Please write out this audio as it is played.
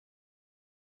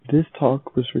This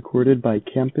talk was recorded by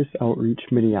Campus Outreach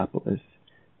Minneapolis,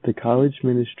 the College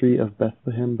Ministry of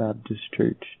Bethlehem Baptist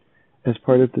Church, as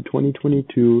part of the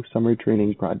 2022 Summer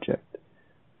Training Project.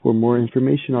 For more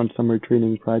information on Summer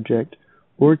Training Project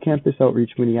or Campus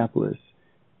Outreach Minneapolis,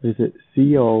 visit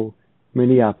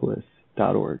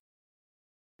cominneapolis.org.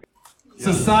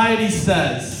 Society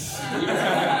says.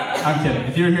 I'm kidding.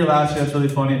 If you were here last year, that's really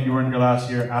funny. If you weren't here last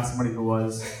year, ask somebody who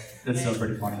was. It's still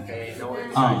pretty funny.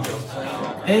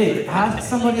 Hey, ask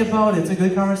somebody about it. It's a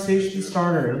good conversation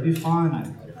starter. It'll be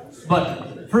fun.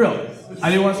 But for real,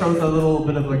 I do want to start with a little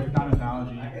bit of like not an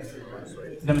analogy,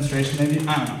 demonstration maybe.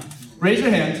 I don't know. Raise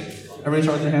your hand. Everybody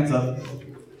start with your hands up.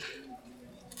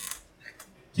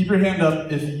 Keep your hand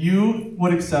up if you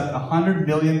would accept $100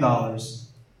 million,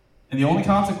 and the only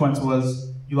consequence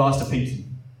was you lost a pinky.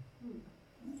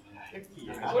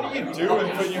 What are you doing when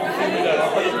you figure that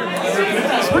out?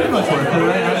 It's pretty much worth it,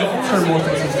 right? I'm sure most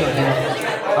of us are still here.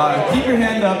 Keep your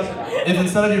hand up if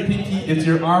instead of your pinky, it's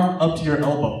your arm up to your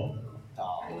elbow.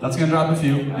 That's going to drop a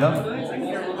few. Yep.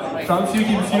 Drop a few,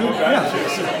 keep a few.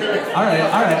 Yeah. All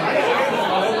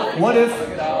right. What if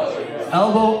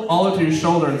elbow all up to your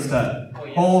shoulder instead?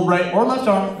 Hold right or left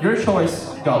arm, your choice.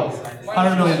 Go.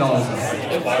 $100 million.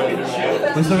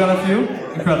 We still got a few?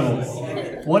 Incredible.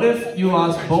 What if you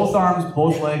lost both arms,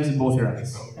 both legs, and both your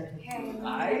eyes?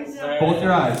 Both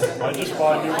your eyes. I just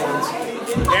bought new ones.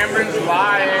 Cameron's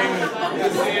lying.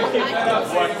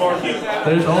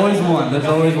 There's always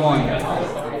one.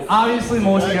 Obviously,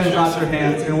 most of you guys dropped your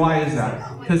hands, and why is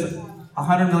that? Because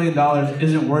 $100 million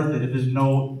isn't worth it if there's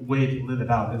no way to live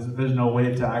it out. If there's no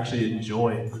way to actually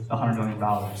enjoy the $100 million.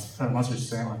 Unless you're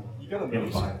saying, like, you gotta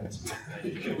buy it.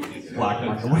 Black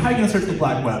market. How are you gonna search the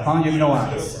black web, huh? You have no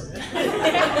eyes.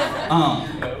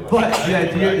 But the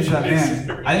idea is that, man,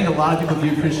 I think a lot of people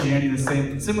view Christianity in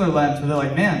the similar lens where they're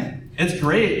like, man, it's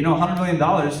great, $100 million,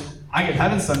 I get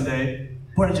heaven someday,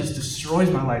 but it just destroys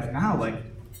my life now. Like,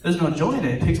 there's no joy in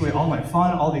it. It takes away all my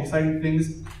fun, all the exciting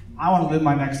things. I want to live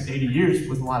my next 80 years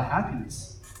with a lot of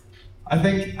happiness. I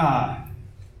think a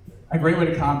great way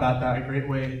to combat that, a great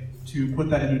way to put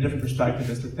that into a different perspective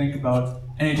is to think about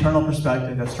an eternal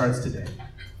perspective that starts today.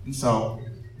 And so,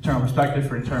 eternal perspective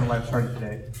for eternal life starting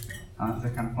today. Is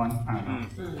that kind of fun? I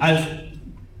don't know. I've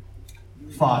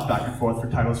fought back and forth for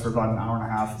titles for about an hour and a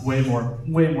half. Way more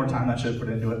time than I should have put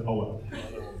into it. Oh well.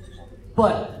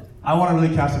 But I want to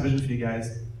really cast a vision for you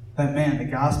guys that, man, the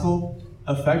gospel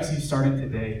affects you starting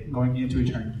today, going into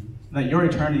eternity. That your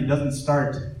eternity doesn't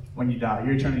start when you die.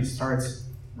 Your eternity starts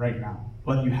right now,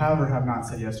 whether you have or have not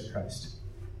said yes to Christ.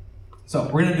 So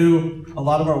we're going to do a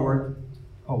lot of our work.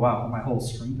 Oh wow, my whole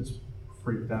screen just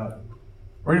freaked out.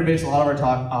 We're going to base a lot of our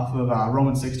talk off of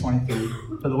Romans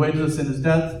 6:23. For the wages of sin is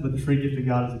death, but the free gift of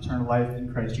God is eternal life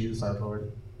in Christ Jesus our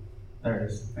Lord. There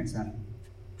it is. Thanks, man.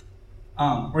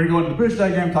 We're going to go into the bridge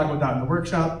diagram, talk about that in the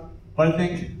workshop. But I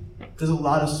think there's a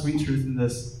lot of sweet truth in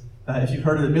this that if you've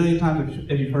heard it a million times,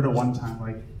 if you've heard it one time,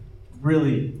 like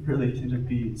really, really can just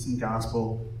be some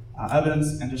gospel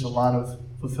evidence and just a lot of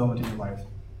fulfillment in your life.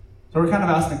 So we're kind of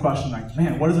asking the question like,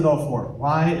 man, what is it all for?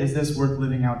 Why is this worth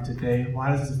living out today? Why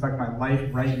does this affect my life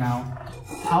right now?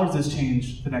 How does this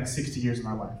change the next 60 years of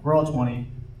my life? We're all 20.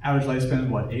 Average lifespan is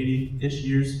what, 80-ish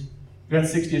years? We got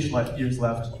 60-ish years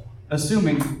left.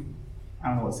 Assuming, I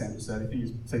don't know what Sam just said. I think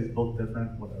he said he's both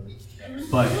different, whatever.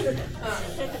 But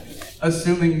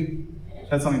assuming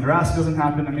that something drastic doesn't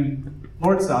happen, I mean,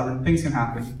 Lord's sovereign, things can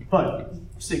happen. But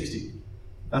 60,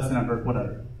 that's the number,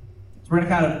 whatever. So we're going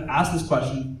to kind of ask this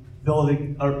question,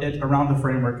 building it around the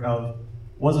framework of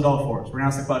what's it all for? So we're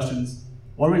going to ask the questions,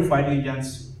 what are we fighting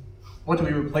against? What do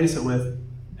we replace it with?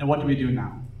 And what do we do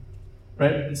now?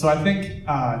 Right? And so I think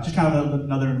just kind of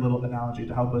another little analogy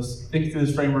to help us think through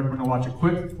this framework. We're going to watch a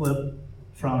quick clip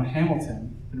from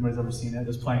Hamilton. If anybody's ever seen it,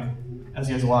 it's playing as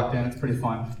you guys walked in. It's pretty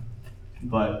fun.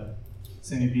 But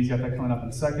Sammy B's got that coming up in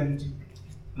a second.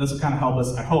 And this will kind of help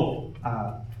us, I hope,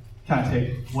 kind of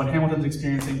take what Hamilton's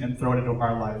experiencing and throw it into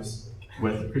our lives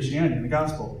with Christianity and the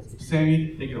gospel.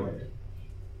 Sammy, take it away.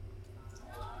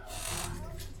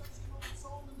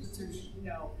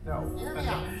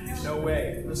 No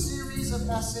way. A series of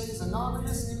essays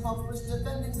anonymously published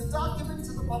defending the document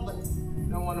to the public.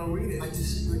 No one will read it. I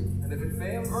disagree. And if it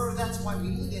fails? That's why we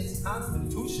need it.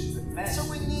 Constitution's a mess.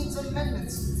 So it needs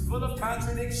amendments. It's full of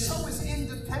contradictions. So is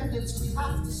independence. We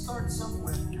have to start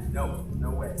somewhere.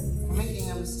 No way. We're making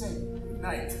a mistake. Good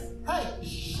night. Hey,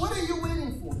 what are you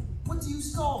waiting for? What do you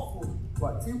stall for?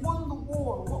 What? We won the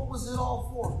war. What was it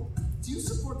all for? Do you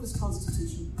support this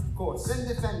Constitution? Of course. Then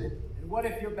defend it. In what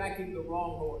if you're backing the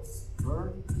wrong horse?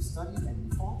 Learned, we studied,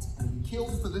 and we fought, and we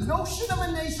killed for the notion of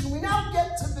a nation we now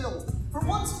get to build. For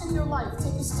once in your life,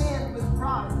 take a stand with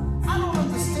pride. I don't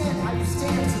understand how you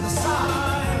stand to the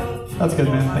side. That's good,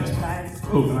 man. Thanks.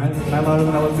 Oh, am I louder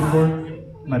than I was before?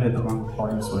 Might hit the wrong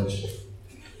volume switch.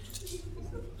 Is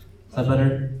that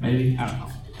better? Maybe? I don't know.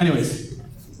 Anyways,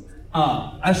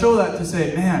 I show that to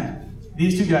say, man,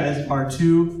 these two guys are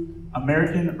two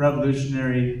American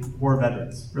Revolutionary War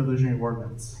veterans.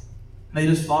 They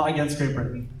just fought against Great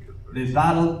Britain. They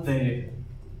battled, it's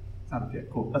not okay,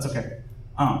 cool, that's okay.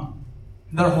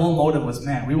 Their whole motive was,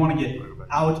 man, we want to get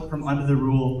out from under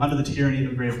the tyranny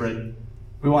of Great Britain.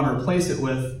 We want to replace it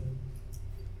with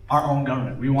our own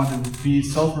government. We want to be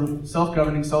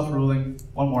self-governing, self-ruling.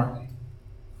 One more.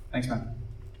 Thanks, man.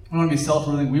 We want to be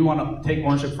self-ruling. We want to take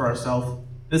ownership for ourselves.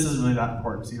 This isn't really that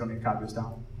important, so you don't need to copy this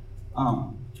down.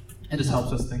 It just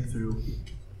helps us think through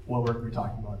what we're going to be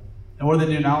talking about. And what do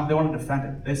they do now? They want to defend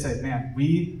it. They say, man,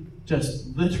 we just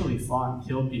literally fought and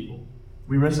killed people.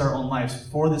 We risked our own lives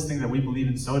for this thing that we believe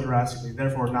in so drastically.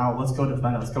 Therefore, now let's go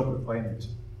defend it. Let's go put a claim it.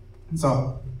 And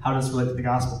so, how does this relate to the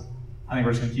gospel? I think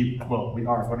we're just going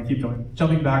to keep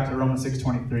jumping back to Romans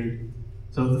 6:23.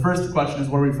 So the first question is,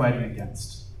 what are we fighting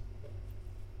against?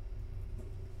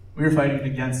 We are fighting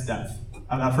against death.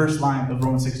 That first line of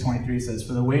Romans 6:23 says,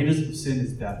 for the wages of sin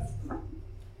is death.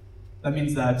 That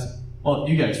means that, well,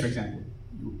 you guys, for example,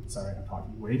 sorry, I'm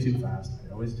talking way too fast.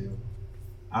 I always do.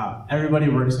 Everybody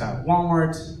works at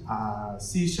Walmart,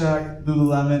 C-Shack,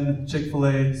 Lululemon,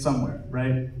 Chick-fil-A, somewhere,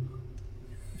 right?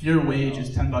 If your wage is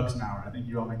 $10 an hour, I think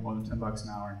you all make more than $10 an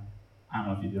hour. I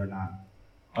don't know if you do or not.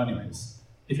 Anyways,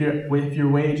 if your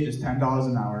wage is $10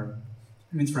 an hour,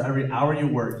 it means for every hour you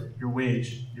work, your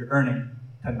wage, you're earning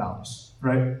 $10,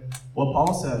 right? What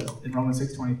Paul says in Romans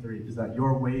 6:23 is that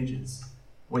your wages,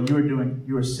 what you are doing,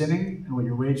 you are sinning, and what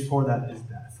your wage for that is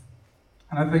death.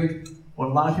 And I think what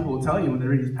a lot of people will tell you when they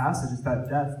read this passage is that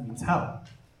death means hell.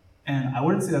 And I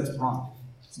wouldn't say that's wrong.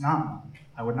 It's not wrong.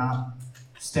 I would not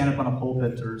stand up on a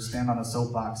pulpit or stand on a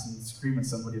soapbox and scream at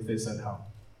somebody if they said hell.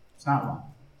 It's not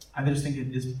wrong. I just think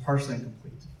it is partially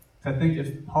incomplete. I think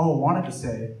if Paul wanted to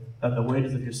say that the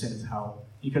wages of your sin is hell,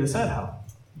 he could have said hell.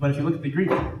 But if you look at the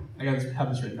Greek, I have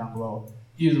this written down below,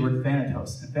 he used the word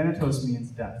thanatos. And thanatos means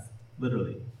death,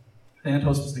 literally.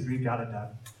 Thanatos was the Greek god of death.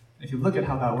 If you look at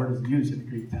how that word is used in the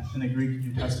Greek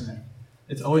New Testament,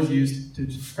 it's always used to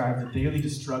describe the daily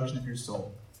destruction of your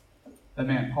soul. That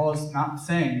man, Paul is not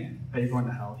saying that you're going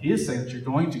to hell. He is saying that you're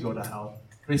going to go to hell.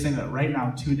 But he's saying that right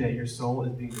now, today, your soul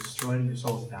is being destroyed and your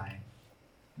soul is dying.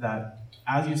 That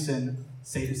as you sin,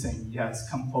 Satan is saying, yes,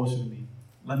 come closer to me.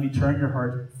 Let me turn your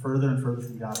heart further and further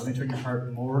from God. Let me turn your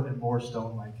heart more and more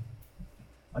stone-like.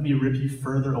 Let me rip you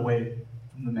further away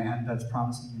from the man that's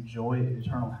promising you joy and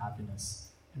eternal happiness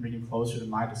and bring you closer to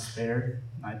my despair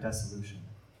and my dissolution.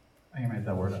 I think I made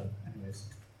that word up. Anyways.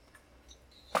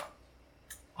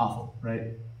 Awful,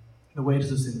 right? The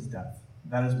wages of sin is death.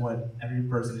 That is what every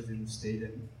person is in the state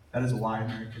in. That is why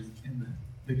America is in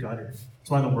the gutter. That's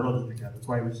why the world is in the gutter. That's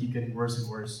why we keep getting worse and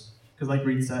worse. Because like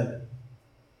Reed said,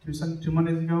 two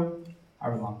Mondays ago,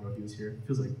 however long ago he was here, it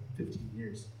feels like 15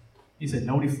 years, he said,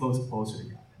 nobody floats closer to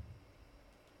God.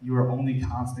 You are only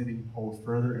constantly being pulled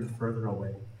further and further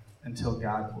away until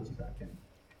God pulls you back in.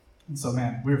 And so,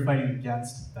 man, we're fighting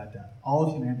against that death. All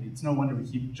of humanity, it's no wonder we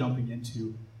keep jumping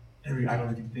into every idol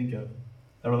we can think of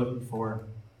that we're looking for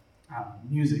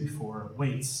music, for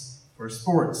weights, for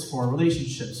sports, for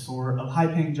relationships, for a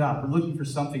high-paying job. We're looking for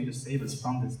something to save us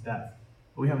from this death.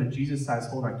 But we have a Jesus-sized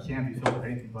hole that can't be filled with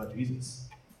anything but Jesus.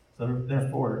 So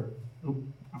therefore, I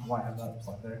don't know why I have that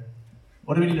slide there.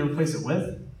 What do we need to replace it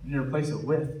with? We need to replace it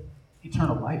with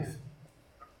eternal life.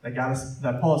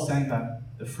 That Paul is saying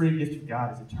that the free gift of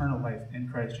God is eternal life in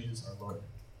Christ Jesus our Lord.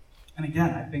 And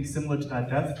again, I think similar to that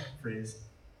death phrase,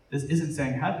 this isn't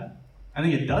saying heaven. I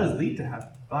think it does lead to heaven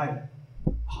by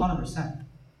 100%.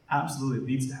 Absolutely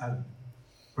leads to heaven.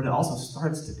 But it also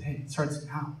starts today. It starts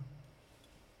now.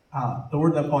 The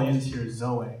word that Paul uses here is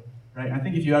zoe, right? I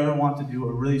think if you ever want to do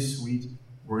a really sweet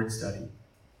word study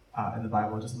in the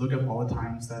Bible, just look up all the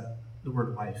times that the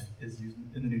word life is used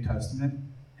in the New Testament,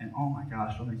 and oh my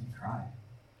gosh, it'll make you cry.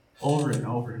 Over and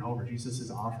over and over, Jesus is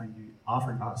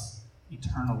offering us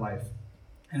eternal life.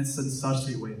 And it's in such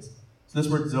sweet ways. So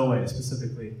this word zoe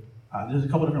specifically, there's a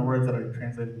couple different words that are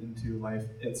translated into life.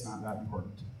 It's not that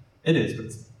important. It is, but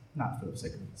it's not for the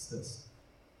sake of it. It's this.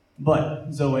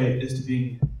 But zoe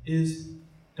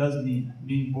does mean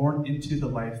being born into the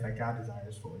life that God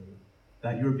desires for you.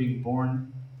 That you're being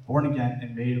born again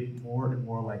and made more and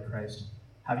more like Christ,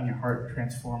 having your heart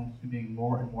transformed and being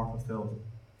more and more fulfilled.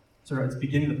 So it's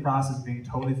beginning the process of being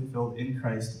totally fulfilled in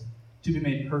Christ to be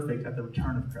made perfect at the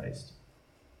return of Christ.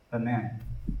 But man,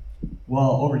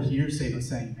 well, over here, Satan was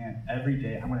saying, man, every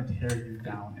day I'm going to tear you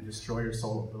down and destroy your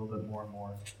soul a little bit more and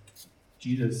more.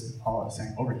 Jesus and Paul is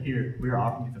saying, over here, we are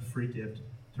offering you the free gift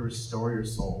to restore your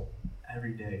soul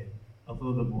every day a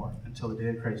little bit more until the day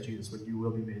of Christ Jesus when you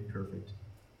will be made perfect.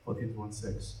 Philippians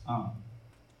 1:6.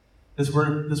 This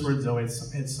word Zoe,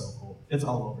 it's so cool. It's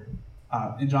all over.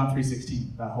 In John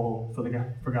 3:16, that whole,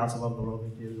 for God so loved the world,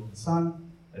 he gave his only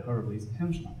Son, that whoever believes in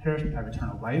him shall not perish but have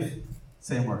eternal life.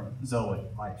 Same word, Zoe,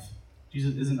 life.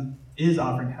 Jesus is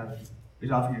offering heaven.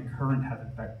 He's offering a current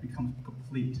heaven that becomes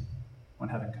complete when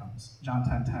heaven comes. John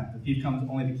 10:10, the thief comes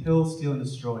only to kill, steal, and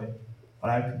destroy. But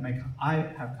I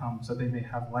have come so they may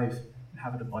have life and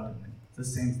have it abundantly. It's the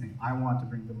same thing. I want to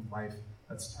bring them life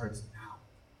that starts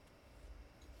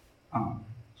now.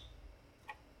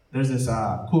 There's this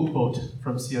cool quote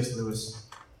from C.S. Lewis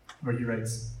where he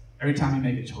writes, every time you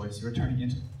make a choice, you're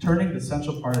turning the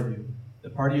central part of you, the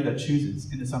part of you that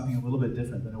chooses, into something a little bit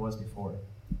different than it was before.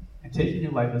 And taking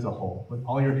your life as a whole, with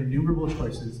all your innumerable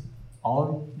choices,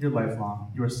 all your life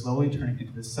long, you are slowly turning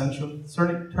this central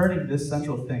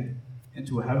thing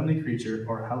into a heavenly creature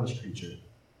or a hellish creature.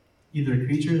 Either a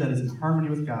creature that is in harmony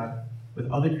with God, with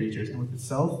other creatures, and with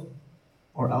itself,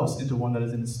 or else into one that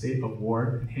is in a state of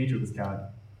war and hatred with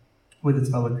God, with its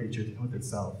fellow creatures, and with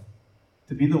itself.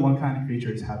 To be the one kind of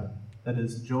creature is heaven, that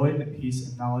is joy and peace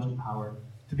and knowledge and power.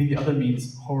 To be the other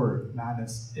means horror,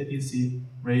 madness, idiocy,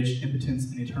 rage,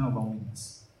 impotence, and eternal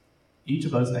loneliness. Each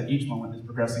of us at each moment is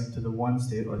progressing to the one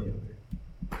state or the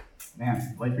other.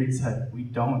 Man, like Reed said, we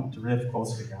don't drift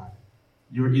closer to God.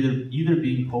 You're either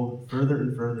being pulled further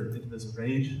and further into this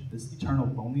rage, this eternal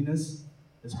loneliness,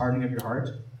 this hardening of your heart,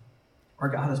 or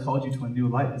God has called you to a new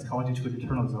life. He's called you to an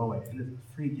eternal Zoe, and it's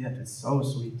a free gift. It's so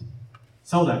sweet.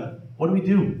 So then, what do we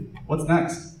do? What's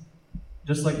next?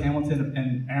 Just like Hamilton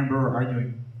and Aaron Burr are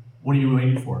arguing, what are you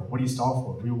waiting for? What do you stall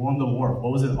for? We won the war.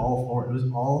 What was it all for? It was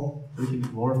all so we can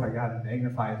glorify God and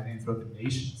magnify His name throughout the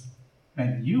nations.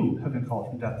 Man, you have been called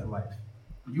from death to life.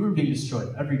 You are being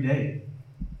destroyed every day.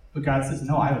 But God says,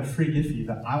 no, I have a free gift for you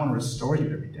that I want to restore you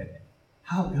every day.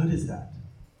 How good is that?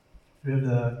 You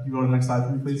go to the next slide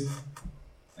for me, please.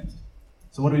 Thanks.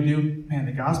 So what do? Man,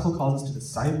 the gospel calls us to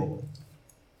disciple,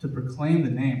 to proclaim the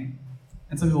name.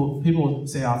 And some people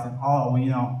say often, oh,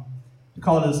 well, to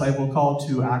call it a disciple, call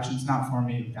to action, it's not for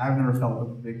me. I've never felt a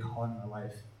big call in my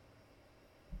life.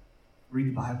 Read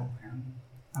the Bible, man.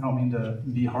 I don't mean to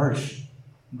be harsh,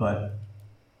 but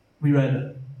we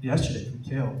read yesterday from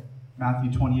Kale,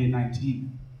 Matthew 28:19,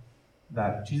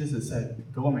 that Jesus has said,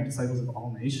 go and make disciples of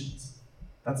all nations.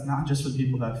 That's not just for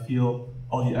people that feel,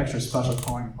 the extra special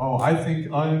calling. I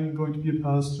think I'm going to be a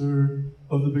pastor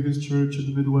of the biggest church in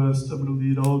the Midwest. I'm going to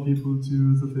lead all people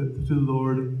to the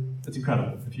Lord. That's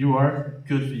incredible. If you are,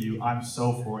 good for you. I'm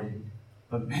so for you.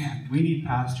 But man, we need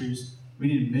pastors. We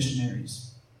need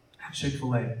missionaries at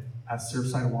Chick-fil-A, at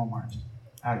Surfside Walmart,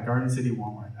 at Garden City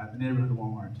Walmart, at the neighborhood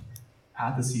Walmart,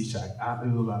 at the Sea Shack, at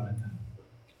Lululemon.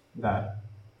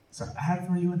 So I have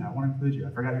for you, and I want to include you.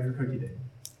 I forgot you for Cookie Day.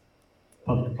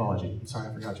 Public apology. I'm sorry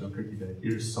I forgot you on Cookie Day.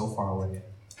 You're so far away.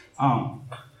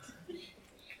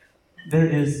 There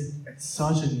is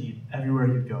such a need everywhere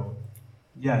you go.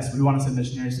 Yes, we want to send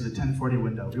missionaries to the 1040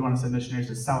 window. We want to send missionaries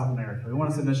to South America. We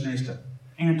want to send missionaries to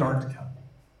Antarctica.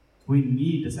 We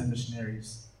need to send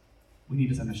missionaries. We need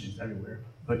to send missionaries everywhere.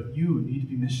 But you need to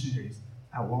be missionaries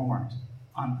at Walmart,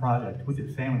 on project, with your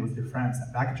family, with your friends,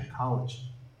 and back at your college.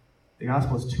 The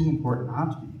gospel is too important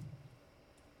not to be.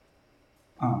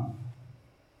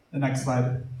 The next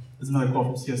slide is another quote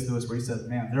from C.S. Lewis where he says,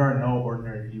 man, there are no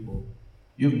ordinary people.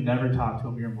 You have never talked to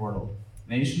a mere mortal.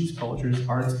 Nations, cultures,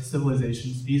 arts,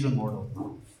 civilizations, these are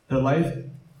mortal. Their life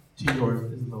to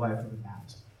yours is the life of a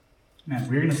gnat. Man,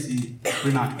 we're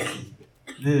not going to see.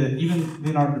 Even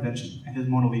Leonardo da Vinci and his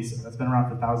Mona Lisa, that's been around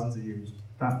for thousands of years.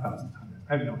 Not thousands, hundreds.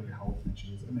 I have no idea how old Da Vinci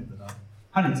is. I made that up.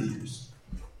 Hundreds of years.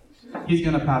 He's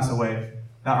going to pass away.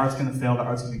 That art's going to fail. That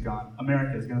art's going to be gone.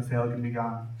 America is going to fail. It's going to be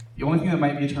gone. The only thing that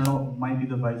might be eternal might be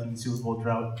the Vikings Super Bowl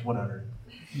drought, whatever.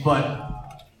 But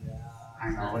I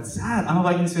know, it's sad. I'm a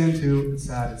Vikings fan too. It's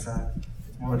sad. It's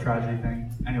more of a tragedy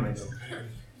thing. Anyways.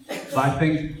 But I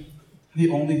think the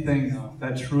only thing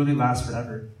that truly lasts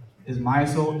forever is my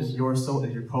soul, is your soul,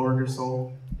 is your coworker's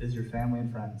soul, is your family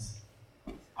and friends.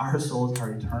 Our souls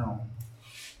are eternal.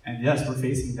 And yes, we're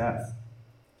facing death.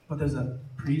 But there's a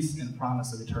peace and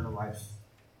promise of eternal life.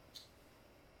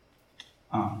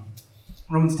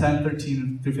 Romans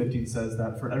 10:13-15 says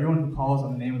that for everyone who calls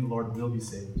on the name of the Lord will be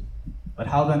saved. But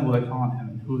how then will they call on him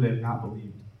in whom they have not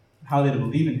believed? How are they to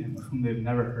believe in him of whom they have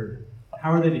never heard?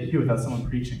 how are they to hear without someone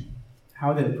preaching?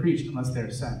 How are they to preach unless they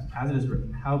are sent? As it is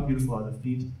written, how beautiful are the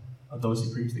feet of those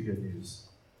who preach the good news.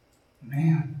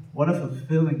 Man, what a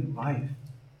fulfilling life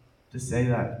to say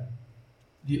that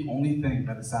the only thing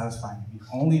that is satisfying me, the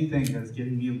only thing that is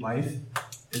giving me life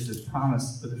is the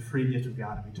promise of the free gift of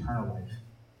God of eternal life.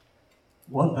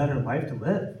 What better life to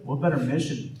live? What better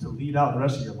mission to lead out the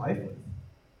rest of your life with?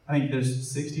 I think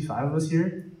there's 65 of us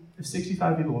here. If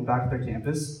 65 people went back to their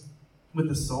campus with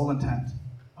the sole intent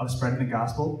of spreading the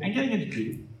gospel and getting a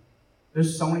degree,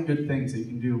 there's so many good things that you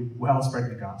can do while spreading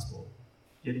the gospel.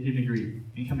 Getting a degree,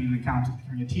 becoming an accountant,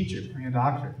 becoming a teacher, becoming a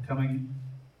doctor, becoming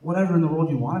whatever in the world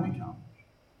you want to become.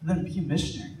 And then be a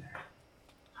missionary there.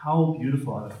 How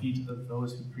beautiful are the feet of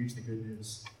those who preach the good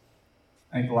news.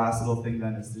 I think the last little thing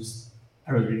then is this.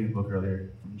 I was reading a book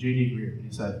earlier from J.D. Greear, and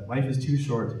he said, life is too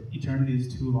short, eternity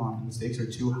is too long, and the stakes are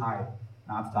too high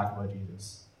not to talk about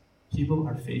Jesus. People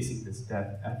are facing this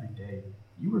death every day.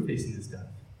 You were facing this death.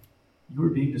 You were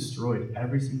being destroyed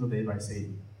every single day by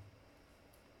Satan.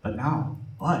 But now,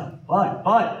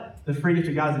 the free gift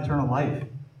of God is eternal life.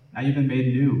 Now you've been made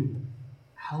new.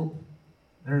 Help.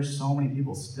 There are so many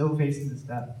people still facing this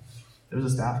death. There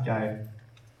was a staff guy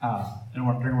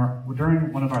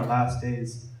during one of our last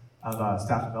days of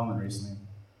staff development recently,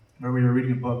 where we were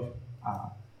reading a book,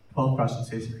 12 Questions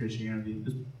Facing Christianity. It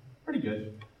was pretty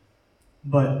good.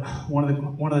 But one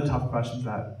of the tough questions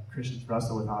that Christians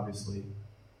wrestle with, obviously,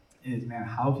 is, man,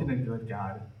 how can a good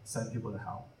God send people to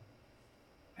hell?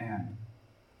 And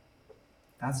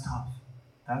that's tough.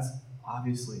 That's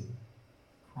obviously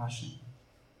crushing.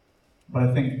 But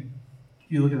I think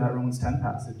if you look at that Romans 10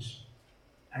 passage,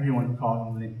 everyone who calls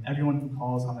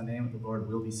on the name of the Lord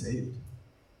will be saved.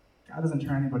 God doesn't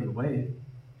turn anybody away.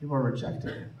 People are rejecting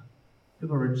him.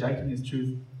 People are rejecting his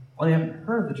truth. Well, they haven't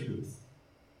heard the truth.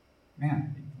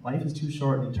 Man, life is too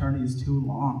short and eternity is too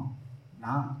long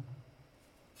not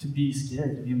to be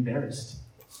scared, to be embarrassed.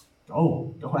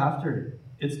 Go after it.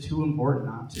 It's too important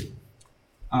not to.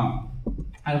 I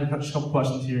have a couple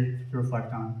questions here to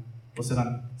reflect on. We'll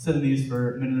sit in these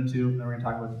for a minute or two, and then we're going to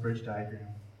talk about the bridge diagram,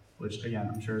 which, again,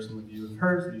 I'm sure some of you have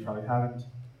heard, some of you probably haven't.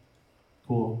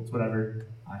 Cool, it's whatever.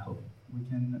 I hope we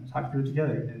can talk through it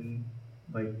together in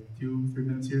like 2-3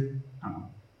 minutes here. I don't know.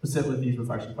 We'll sit with these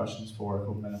reflection questions for a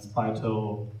couple minutes, probably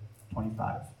till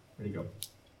 25. Ready to go.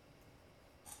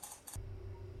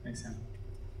 Thanks, Sam.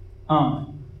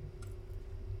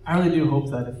 I really do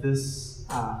hope that if this,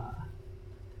 I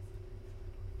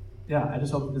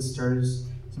just hope that this stirs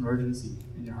some urgency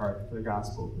in your heart for the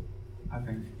gospel. I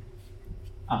think,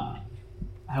 I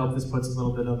hope this puts a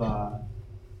little bit of a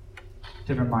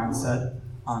different mindset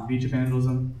on beach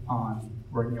evangelism, on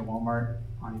working at Walmart,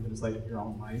 on even just like your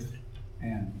own life.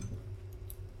 And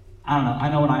I don't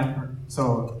know, I know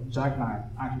so Jack and I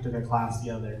actually took a class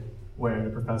together where the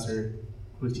professor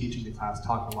who was teaching the class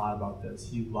talked a lot about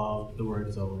this. He loved the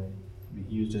word Zoe. I mean,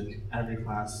 he used it every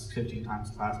class, 15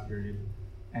 times a class period.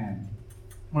 And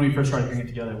when we first started doing it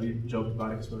together, we joked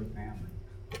about it because we're like, man,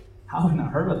 how have we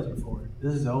not heard about this before?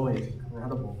 This Zoe is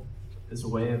incredible. This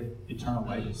way of eternal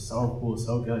life is so cool,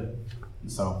 so good.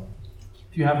 And so,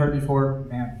 if you have heard before,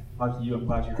 man, lucky you, I'm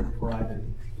glad you heard before I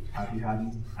did. If you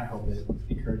hadn't, I hope it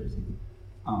encourages you.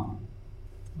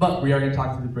 But we are going to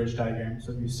talk through the bridge diagram,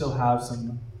 so if you still have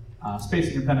some space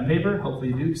in your pen and paper, hopefully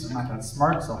you do, because I'm not that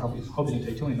smart, so I hope you didn't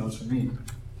take too many notes from me.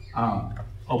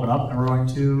 Open up, and we're going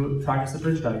to practice the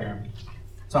bridge diagram.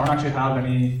 So I don't actually have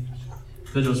any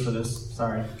visuals for this,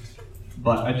 sorry.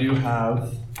 But I do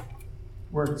have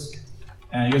words.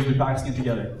 And you guys will be practicing it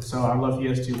together. So I'd love for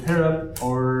you guys to pair up,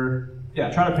 or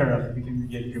try to pair up if you can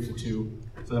get in groups of 2,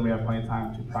 so then we have plenty of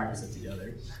time to practice it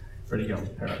together. Ready to go,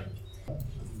 pair up.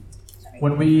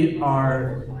 When we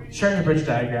are sharing the bridge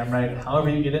diagram, right, however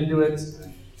you get into it,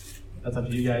 that's up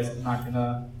to you guys. I'm not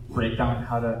gonna break down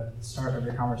how to start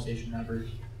every conversation ever.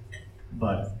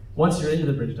 But once you're into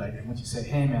the bridge diagram, once you say,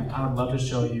 hey man, I would love to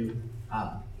show you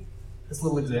this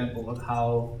little example of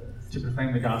how to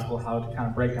proclaim the gospel, how to kind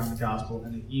of break down the gospel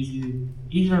in an easy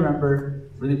to remember,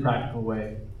 really practical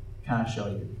way, kind of show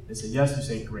you. They say yes, you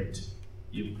say great.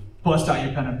 You bust out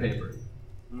your pen and paper.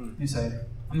 You say,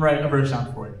 I'm writing a verse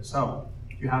down for you. So,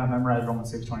 if you haven't memorized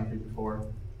Romans 6:23 before,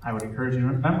 I would encourage you to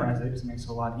memorize it because it makes it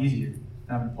a lot easier than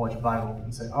having to pull out your Bible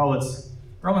and say, oh, it's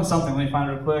Romans something, let me find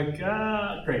it real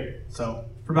quick. Great. So,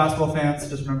 for basketball fans,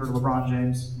 just remember LeBron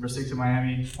James, number 6 in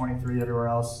Miami, 23 everywhere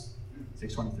else,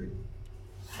 6:23. Did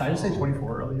I just say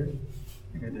 24 earlier?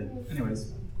 I think I did.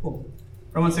 Anyways, cool.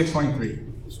 Romans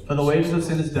 6:23. For the wages of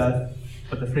sin is death,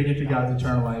 but the free gift of God is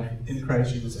eternal life in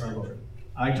Christ Jesus our Lord.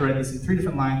 I like to write this in 3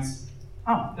 different lines.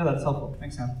 Oh, yeah, that's helpful.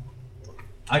 Thanks, Sam.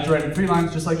 I like to write in 3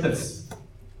 lines just like this.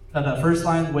 that first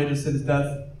line, the wages of sin is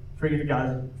death, free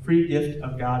gift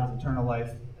of God is eternal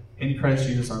life in Christ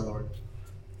Jesus our Lord.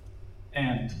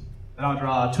 And then I'll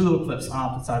draw two little cliffs on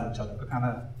opposite sides of each other. I'll kind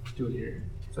of do it here.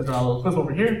 So I draw a little cliff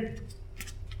over here,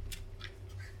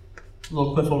 a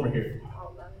little cliff over here.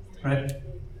 Right?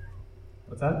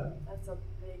 What's that? That's a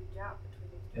big gap between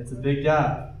the It's a big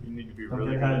gap. You need to be Don't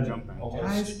really get good kind at of jumping.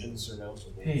 guys.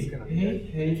 Insurmountable.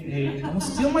 Hey, don't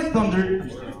steal my thunder.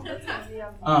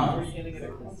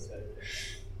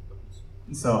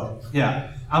 So,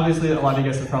 yeah, obviously a lot of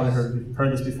you guys have probably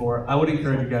heard this before. I would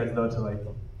encourage you guys, though, to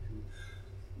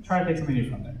try to take something new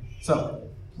from there. So,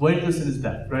 wages of sin is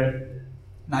death, right?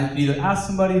 Now, you can either ask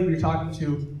somebody who you're talking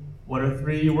to, what are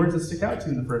 3 words that stick out to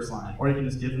you in the first line? Or you can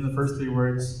just give them the first 3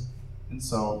 words. And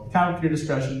so, kind of your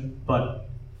discretion, but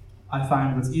I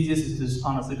find what's easiest is just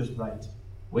honestly just write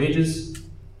wages,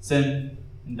 sin,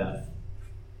 and death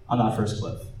on that first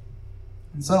cliff.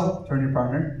 And so, turn to your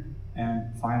partner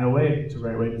and find a way to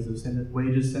write wages,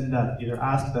 sin, death. Either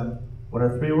ask them, what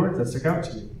are 3 words that stick out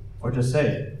to you? Or just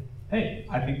say, hey,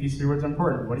 I think these 3 words are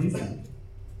important. What do you think?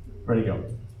 Ready to go.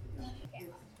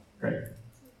 Great.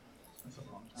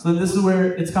 So this is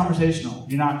where it's conversational.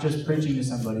 You're not just preaching to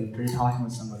somebody, or you're talking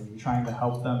with somebody. You're trying to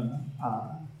help them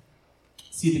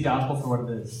see the gospel for what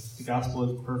it is. The gospel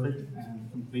is perfect and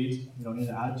complete. You don't need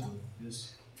to add to it. You're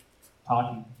just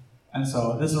talking. And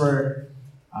so this is where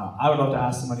I would love to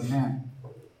ask somebody, man,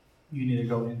 you can either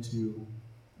go into,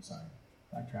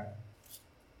 backtrack.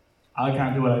 I would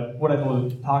kind of do what I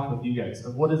told to talk with you guys.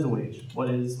 Of what is the wage? What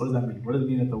does that mean? What does it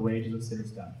mean that the wages of sin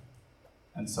is death?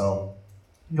 And so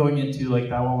going into that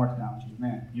one more analogy,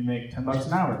 man, you make $10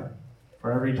 an hour.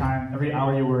 For every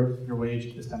hour you work, your wage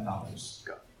is $10.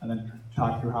 And then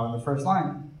talk through how in the first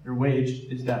line, your wage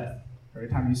is death. Every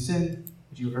time you sin,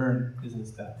 what you earn is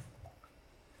this death.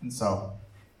 And so,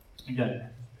 again,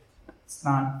 it's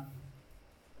not.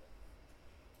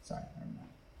 Sorry, never mind.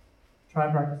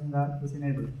 Try practicing that with your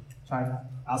neighbor. Try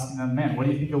asking them, man, what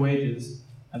do you think a wage is?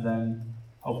 And then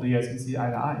hopefully you guys can see eye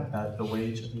to eye that the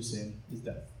wage of your sin is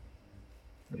death.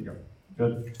 Ready to go.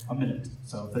 Good. A minute.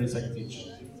 So 30 seconds each.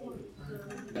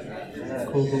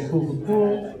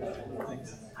 Cool.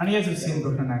 Thanks. How many of you guys have seen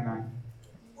Brooklyn Nine-Nine?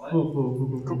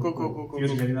 Cool. You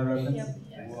guys are getting that reference? Yep.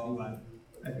 Thanks.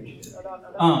 I appreciate it.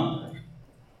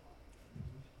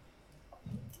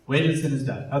 Wage of sin is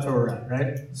death. That's where we're at,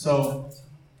 right? So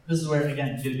this is where,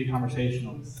 again, you get to be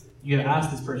conversational. You get to ask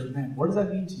this person, man, what does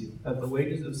that mean to you? That the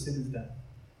wages of sin is death.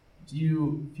 Do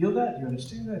you feel that? Do you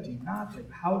understand that? Do you not?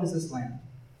 How does this land?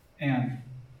 And,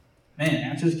 man,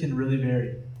 answers can really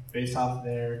vary based off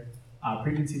their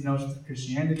preconceived notions of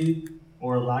Christianity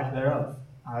or lack thereof.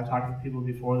 I've talked to people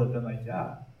before that have been like,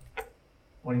 yeah,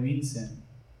 what do you mean sin?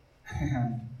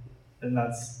 And then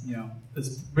that's,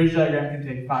 this bridge diagram can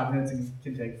take 5 minutes and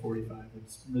can take 45.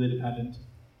 It's really dependent.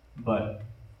 But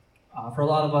for a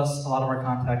lot of us, a lot of our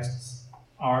contexts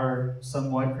are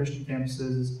somewhat Christian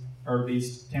campuses, or at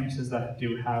least campuses that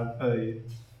do have a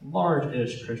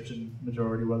large-ish Christian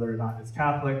majority, whether or not it's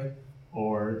Catholic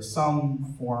or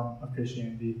some form of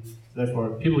Christianity. Therefore,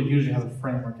 people usually have a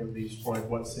framework at least for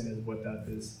what sin is, what death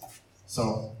is.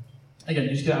 So, again,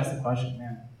 you just gotta ask the question,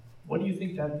 man, what do you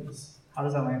think death is? How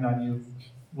does that land on you?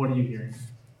 What are you hearing?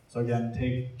 So again,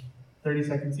 take 30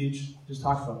 seconds each. Just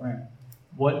talk about, man,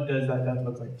 what does that death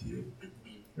look like to you?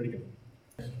 Pretty good.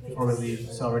 Before we leave,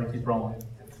 so we're gonna keep rolling.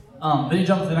 Then you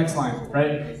jump to the next line,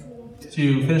 right?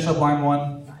 To finish up line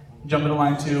 1, jump into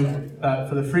line 2.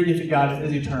 For the free gift of God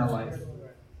is eternal life.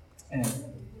 And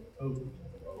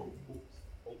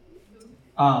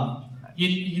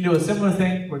you can do a similar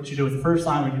thing, what you do with the first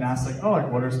line. We can ask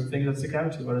what are some things that stick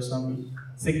out to you? What are some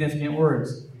significant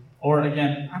words? Or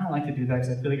again, I don't like to do that because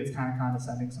I feel like it's kind of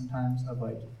condescending sometimes. Of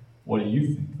what do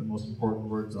you think the most important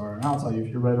words are? And I'll tell you if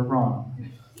you're right or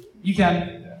wrong. You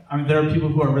can. There are people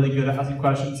who are really good at asking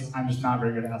questions. I'm just not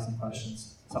very good at asking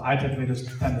questions. So I typically just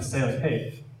tend to say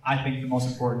hey, I think the most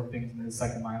important things in the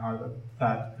second line are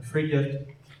that the free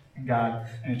gift and God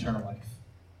and eternal life.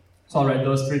 So I'll write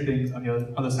those 3 things on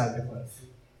the other side of the cliff.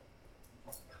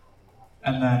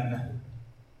 And then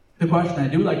the question I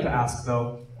do like to ask,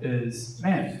 though, is,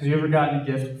 man, have you ever gotten a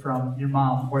gift from your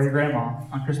mom or your grandma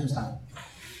on Christmas time?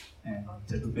 And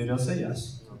typically they'll say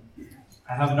yes.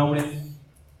 I've had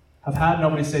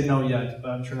nobody say no yet,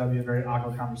 but I'm sure that'd be a very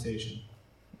awkward conversation.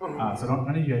 So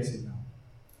none of you guys say no.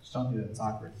 Just don't do that, it's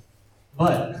awkward.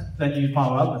 But then you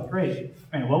follow up with, great,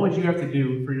 man, what would you have to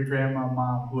do for your grandma,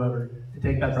 mom, whoever, to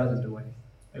take that present away?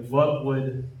 What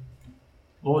would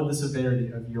the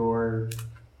severity of your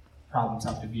problems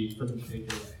have to be for them to take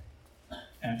it away?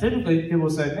 And typically people will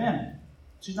say, man,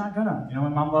 she's not gonna. My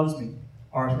mom loves me.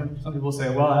 Or some people say,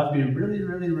 well, it has to be really,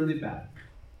 really, really bad.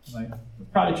 I'm like,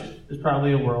 probably true. There's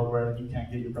probably a world where you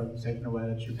can't get your presents taken away,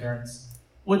 that your parents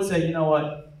would say, you know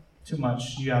what, too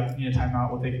much, you need a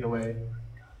timeout, we'll take it away.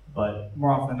 But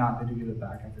more often than not, they do give it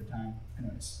back after time.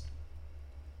 Anyways,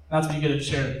 that's when you get to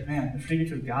share, man, the free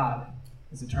gift of God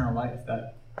is eternal life,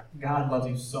 that God loves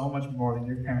you so much more than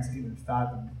your parents can even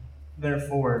fathom.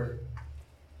 Therefore,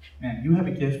 man, you have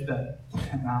a gift that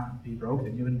cannot be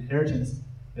broken. You have an inheritance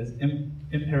that is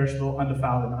imperishable,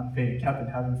 undefiled, and unfading, kept in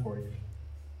heaven for you.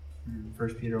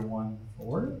 1 Peter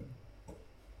 1:4.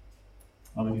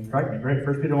 Oh, you can correct me. Great.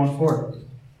 1 Peter 1:4.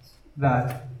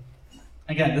 That,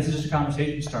 again, this is just a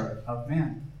conversation starter of,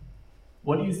 man,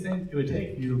 what do you think it would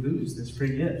take for you to lose this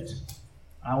free gift?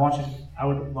 I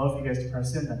would love for you guys to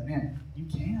press in that, man, you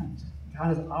can't.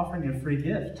 God is offering you a free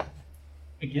gift.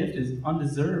 A gift is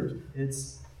undeserved.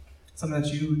 It's something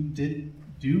that you didn't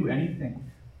do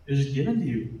anything. It was just given to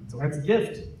you. So it's a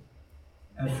gift.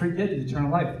 And a free gift is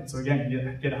eternal life. And so again, you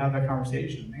get to have that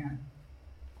conversation. Man,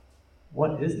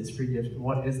 what is this free gift?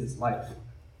 What is this life?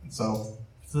 And so,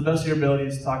 to the best of your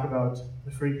abilities, talk about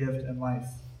the free gift and life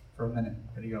for a minute.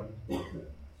 Ready to go.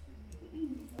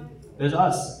 There's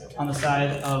us on the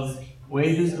side of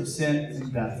wages of sin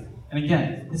and death. And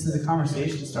again, this is a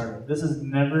conversation starter. This is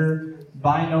never,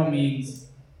 by no means,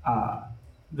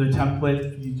 the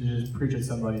template for you to just preach at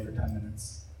somebody for 10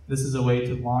 minutes. This is a way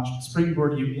to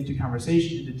springboard you into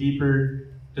conversation, into deeper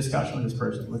discussion with this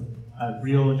person, with a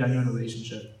real, genuine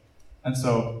relationship. And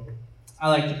so, I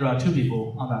like to draw two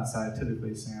people on that side,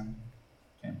 typically. Sam,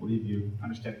 can't believe you.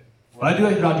 I'm just kidding. But I do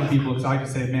like to draw two people because I like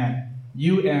to say, man,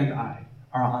 you and I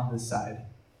are on this side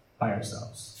by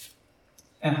ourselves.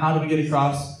 And how do we get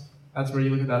across? That's where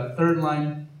you look at that third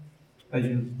line, that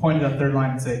you point to that third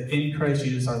line and say, in Christ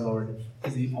Jesus our Lord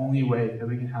is the only way that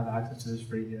we can have access to this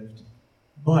free gift.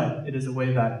 But it is a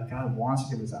way that God wants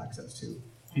to give us access to.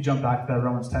 If you jump back to that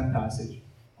Romans 10 passage,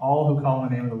 all who call on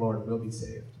the name of the Lord will be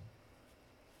saved.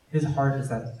 His heart is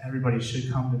that everybody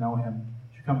should come to know him,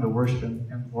 should come to worship him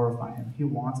and glorify him. He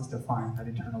wants us to find that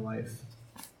eternal life.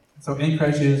 So in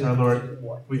Christ Jesus our Lord,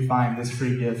 we find this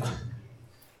free gift.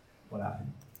 What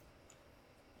happened?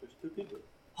 There's two people.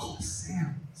 Oh,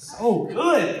 Sam, so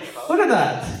good. Look at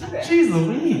that. Jeez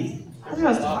Louise.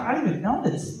 I didn't even know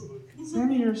this.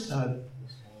 Sammy, you're a stud.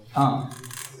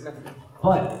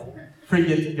 But free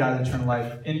gift of God's eternal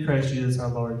life in Christ Jesus our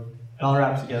Lord. It all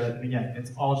wraps together. And again,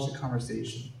 it's all just a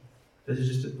conversation. This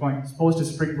is just a point supposed to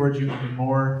springboard you into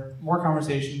more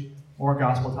conversation, more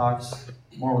gospel talks,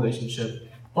 more relationship.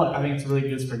 But I think it's a really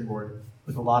good springboard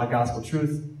with a lot of gospel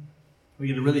truth. We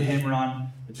get to really hammer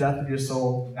on the death of your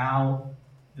soul now,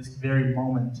 this very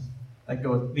moment that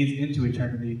leads into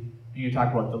eternity. And you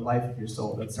talk about the life of your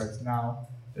soul that starts now,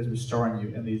 is restoring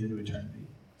you and leads into eternity.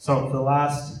 So for the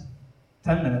last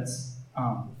 20 minutes,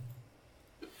 I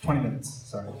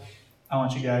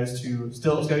want you guys to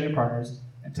still schedule your partners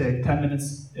and take 10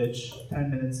 minutes-ish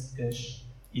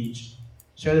each.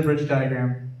 Share the bridge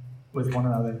diagram with one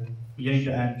another, beginning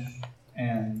to end,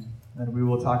 and then we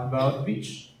will talk about the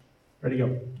beach. Ready,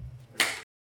 go.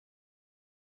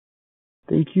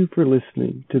 Thank you for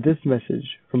listening to this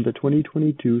message from the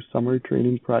 2022 Summer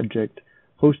Training Project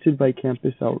hosted by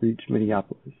Campus Outreach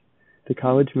Minneapolis, the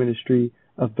college ministry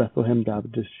of Bethlehem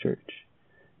Baptist Church.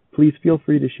 Please feel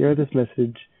free to share this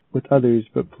message with others,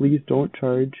 but please don't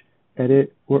charge,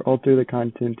 edit, or alter the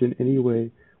content in any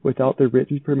way without the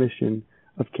written permission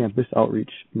of Campus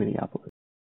Outreach Minneapolis.